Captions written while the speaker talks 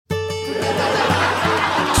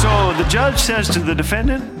So the judge says to the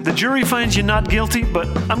defendant, the jury finds you not guilty, but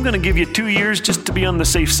I'm going to give you 2 years just to be on the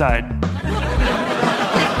safe side.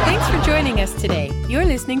 Thanks for joining us today. You're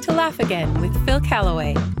listening to Laugh Again with Phil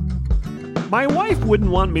Callaway. My wife wouldn't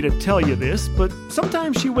want me to tell you this, but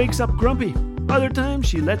sometimes she wakes up grumpy. Other times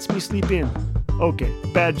she lets me sleep in. Okay,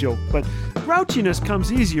 bad joke, but grouchiness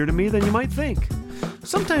comes easier to me than you might think.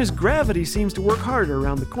 Sometimes gravity seems to work harder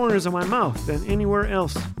around the corners of my mouth than anywhere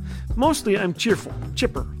else. Mostly I'm cheerful,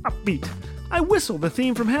 chipper, upbeat. I whistle the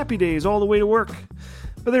theme from Happy Days all the way to work.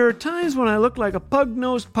 But there are times when I look like a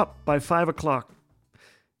pug-nosed pup by 5 o'clock.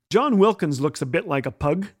 John Wilkins looks a bit like a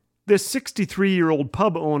pug. This 63-year-old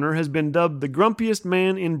pub owner has been dubbed the grumpiest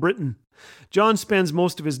man in Britain. John spends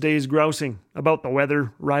most of his days grousing about the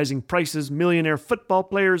weather, rising prices, millionaire football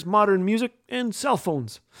players, modern music, and cell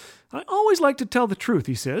phones. I always like to tell the truth,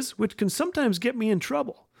 he says, which can sometimes get me in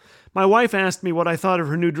trouble. My wife asked me what I thought of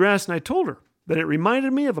her new dress, and I told her that it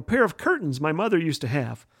reminded me of a pair of curtains my mother used to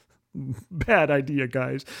have. Bad idea,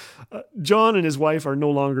 guys. John and his wife are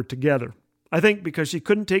no longer together. I think because she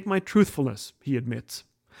couldn't take my truthfulness, he admits.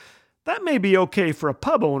 That may be okay for a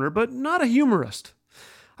pub owner, but not a humorist.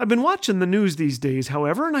 I've been watching the news these days,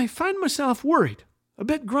 however, and I find myself worried, a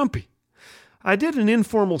bit grumpy. I did an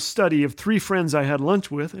informal study of 3 friends I had lunch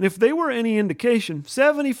with, and if they were any indication,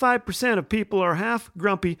 75% of people are half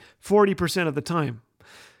grumpy 40% of the time.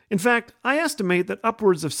 In fact, I estimate that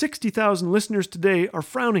upwards of 60,000 listeners today are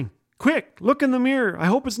frowning. Quick, look in the mirror. I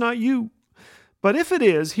hope it's not you. But if it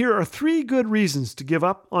is, here are 3 good reasons to give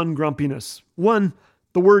up on grumpiness. 1,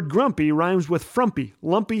 the word grumpy rhymes with frumpy,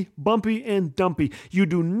 lumpy, bumpy, and dumpy. You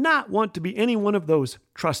do not want to be any one of those,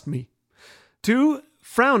 trust me. 2,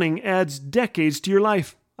 frowning adds decades to your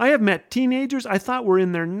life. I have met teenagers I thought were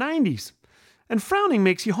in their 90s. And frowning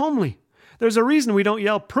makes you homely. There's a reason we don't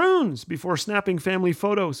yell prunes before snapping family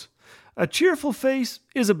photos. A cheerful face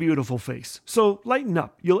is a beautiful face. So lighten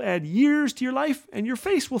up. You'll add years to your life, and your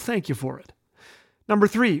face will thank you for it. Number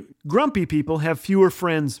 3, grumpy people have fewer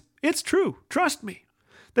friends. It's true. Trust me.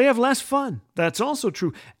 They have less fun. That's also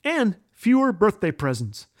true. And fewer birthday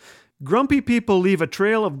presents. Grumpy people leave a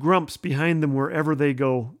trail of grumps behind them wherever they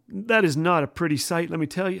go. That is not a pretty sight, let me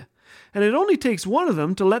tell you. And it only takes one of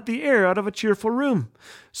them to let the air out of a cheerful room.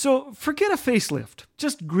 So forget a facelift.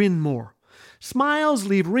 Just grin more. Smiles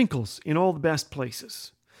leave wrinkles in all the best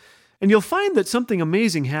places. And you'll find that something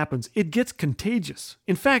amazing happens. It gets contagious.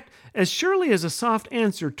 In fact, as surely as a soft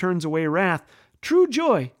answer turns away wrath, true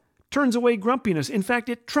joy turns away grumpiness. In fact,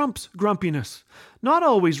 it trumps grumpiness. Not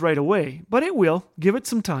always right away, but it will. Give it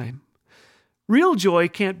some time. Real joy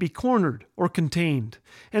can't be cornered or contained,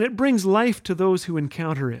 and it brings life to those who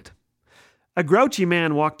encounter it. A grouchy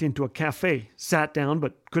man walked into a cafe, sat down,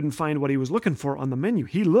 but couldn't find what he was looking for on the menu.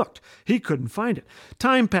 He looked. He couldn't find it.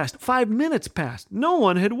 Time passed. 5 minutes passed. No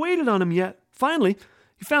one had waited on him yet. Finally,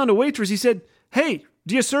 he found a waitress. He said, "Hey,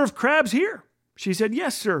 do you serve crabs here?" She said,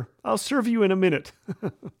 "Yes, sir. I'll serve you in a minute."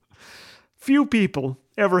 Few people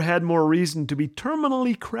ever had more reason to be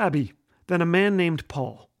terminally crabby than a man named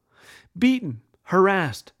Paul. Beaten,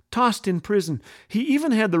 harassed, tossed in prison, he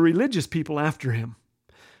even had the religious people after him.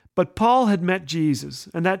 But Paul had met Jesus,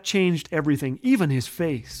 and that changed everything, even his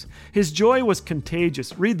face. His joy was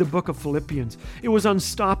contagious. Read the book of Philippians. It was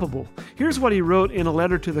unstoppable. Here's what he wrote in a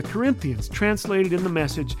letter to the Corinthians, translated in the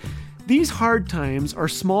Message. These hard times are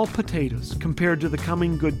small potatoes compared to the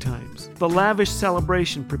coming good times, the lavish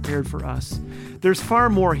celebration prepared for us. There's far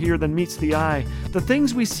more here than meets the eye. The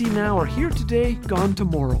things we see now are here today, gone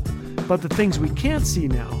tomorrow. But the things we can't see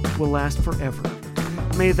now will last forever.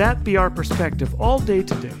 May that be our perspective all day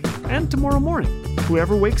today and tomorrow morning.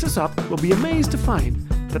 Whoever wakes us up will be amazed to find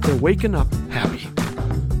that they're waking up happy.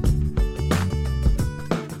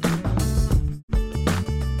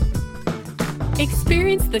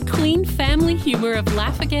 Experience the clean family humor of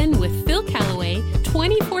Laugh Again with Phil Callaway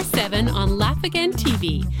 24/7 on Laugh Again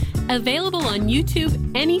TV. Available on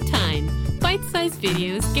YouTube anytime. Bite-sized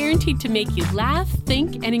videos guaranteed to make you laugh,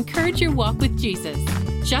 think, and encourage your walk with Jesus.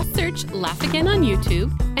 Just search Laugh Again on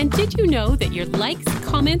YouTube. And did you know that your likes,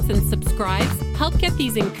 comments, and subscribes help get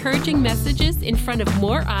these encouraging messages in front of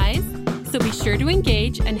more eyes? So be sure to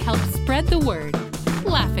engage and help spread the word.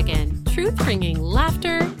 Laugh Again. Truth bringing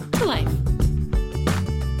laughter to life.